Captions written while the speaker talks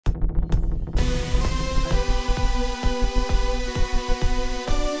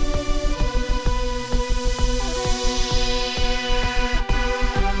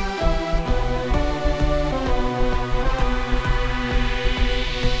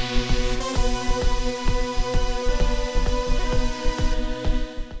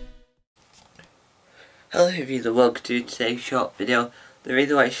everyone, welcome to today's short video. The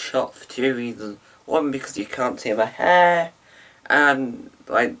reason why it's short for two reasons. One, because you can't see my hair, and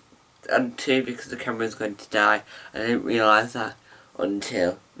two, because the camera is going to die. I didn't realise that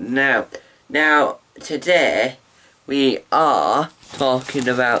until now. Now, today, we are talking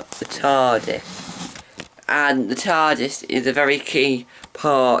about the Tardis. And the Tardis is a very key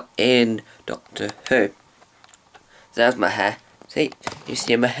part in Doctor Who. So there's my hair. See, you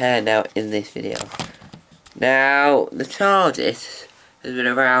see my hair now in this video. Now, the Tardis has been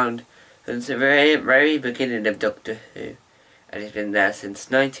around since the very beginning of Doctor Who, and it's been there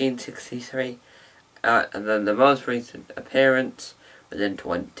since 1963, and then the most recent appearance was in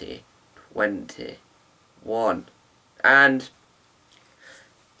 2021. And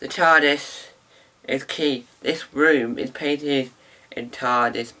the Tardis is key. This room is painted in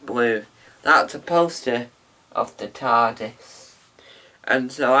Tardis blue. That's a poster of the Tardis.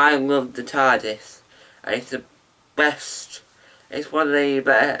 And so I love the Tardis. And it's the best, it's one of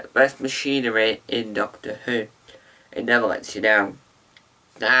the best machinery in Doctor Who. It never lets you down.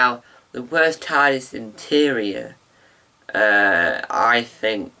 Now, the worst Tardis interior, I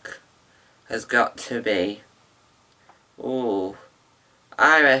think, has got to be,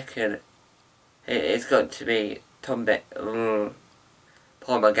 I reckon it's got to be Paul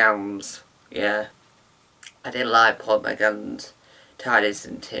McGann's. Yeah, I didn't like Paul McGann's Tardis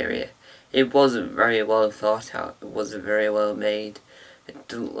interior. It wasn't very well thought out. It wasn't very well made. It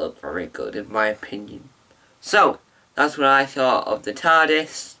doesn't look very good in my opinion. So, that's what I thought of the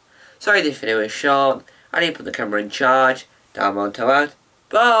Tardis. Sorry this video is short. I need to put the camera in charge. Down out.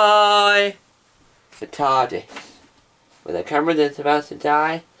 Bye! The Tardis. With a camera that's about to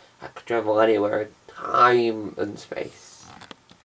die, I could travel anywhere in time and space.